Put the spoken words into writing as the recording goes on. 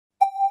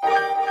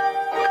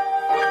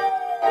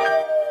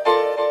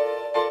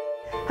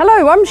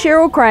Hello, I'm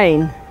Cheryl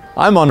Crane.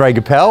 I'm Andre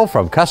Gapel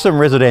from Custom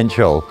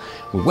Residential.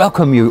 We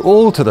welcome you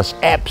all to this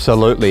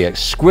absolutely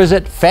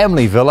exquisite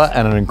family villa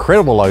in an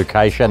incredible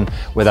location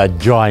with a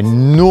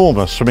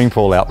ginormous swimming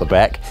pool out the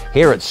back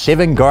here at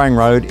 7 Goring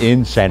Road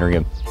in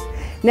Sandringham.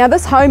 Now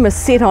this home is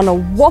set on a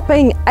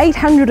whopping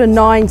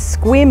 809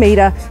 square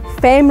metre,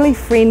 family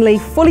friendly,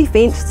 fully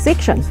fenced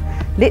section.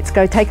 Let's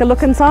go take a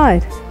look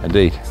inside.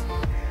 Indeed.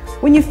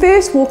 When you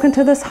first walk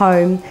into this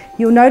home,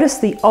 you'll notice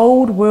the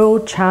old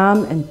world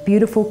charm and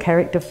beautiful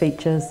character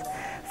features.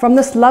 From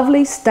this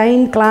lovely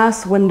stained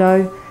glass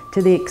window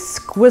to the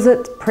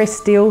exquisite pressed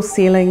steel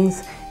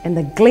ceilings and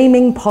the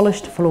gleaming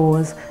polished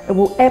floors, it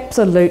will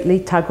absolutely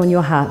tug on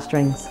your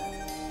heartstrings.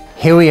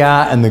 Here we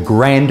are in the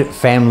grand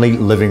family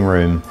living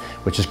room,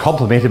 which is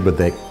complemented with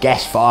the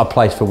gas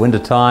fireplace for winter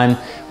time,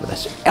 with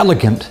this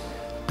elegant,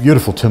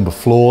 beautiful timber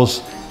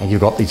floors, and you've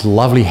got these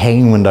lovely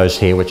hanging windows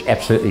here which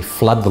absolutely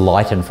flood the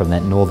light in from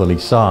that northerly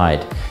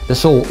side.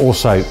 This all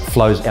also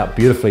flows out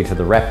beautifully to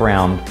the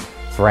wraparound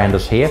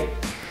verandas here.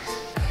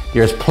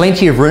 There is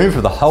plenty of room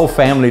for the whole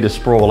family to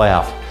sprawl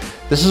out.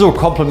 This is all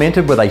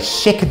complemented with a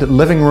second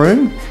living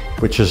room,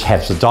 which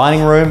has the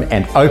dining room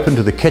and open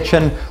to the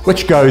kitchen,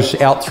 which goes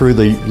out through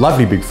the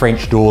lovely big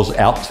French doors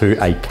out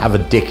to a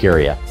covered deck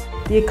area.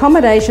 The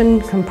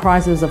accommodation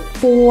comprises of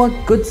 4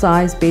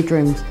 good-sized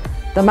bedrooms.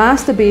 The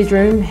master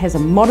bedroom has a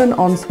modern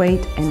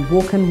ensuite and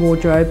walk-in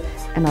wardrobe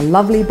and a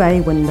lovely bay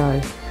window.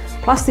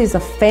 Plus there's a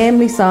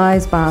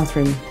family-sized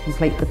bathroom to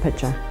complete the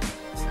picture.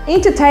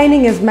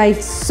 Entertaining is made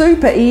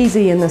super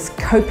easy in this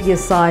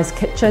copious-sized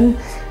kitchen.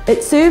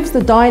 It serves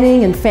the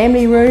dining and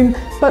family room,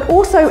 but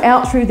also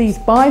out through these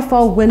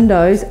bifold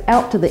windows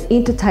out to the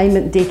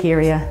entertainment deck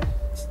area.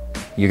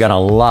 You're going to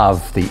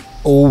love the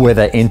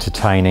all-weather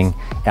entertaining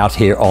out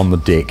here on the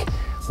deck,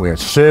 where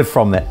it's served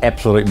from that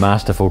absolute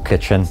masterful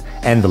kitchen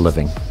and the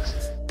living.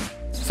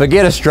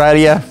 Forget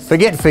Australia,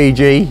 forget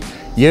Fiji,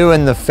 you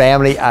and the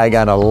family are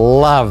going to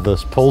love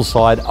this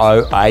poolside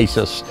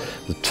oasis.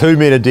 The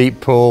 2-metre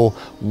deep pool,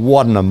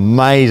 what an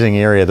amazing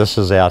area this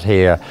is out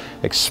here.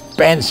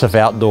 Expansive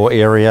outdoor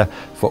area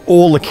for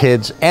all the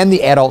kids and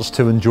the adults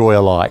to enjoy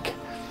alike.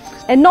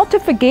 And not to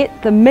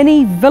forget the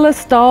mini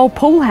villa-style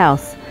pool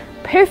house.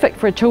 Perfect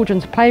for a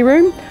children's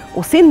playroom,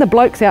 or send the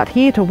blokes out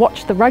here to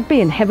watch the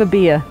rugby and have a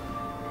beer.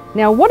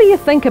 Now what do you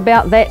think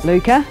about that,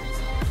 Luca?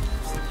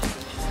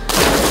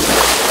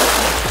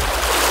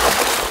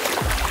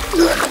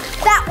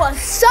 That was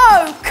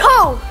so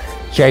cool!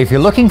 So if you're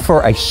looking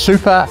for a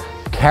super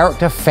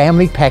character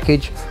family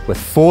package with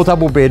 4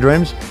 double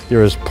bedrooms,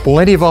 there is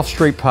plenty of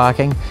off-street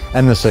parking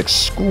and this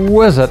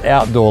exquisite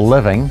outdoor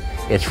living,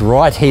 it's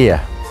right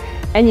here.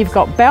 And you've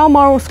got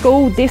Balmoral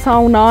School,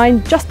 Decile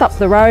 9, just up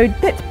the road,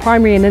 that's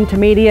primary and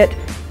intermediate,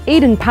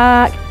 Eden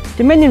Park,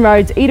 Dominion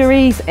Roads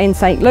Eateries and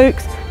St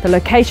Luke's. The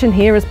location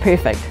here is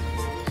perfect.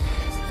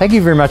 Thank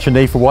you very much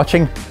indeed for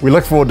watching. We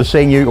look forward to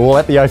seeing you all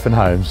at the open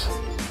homes.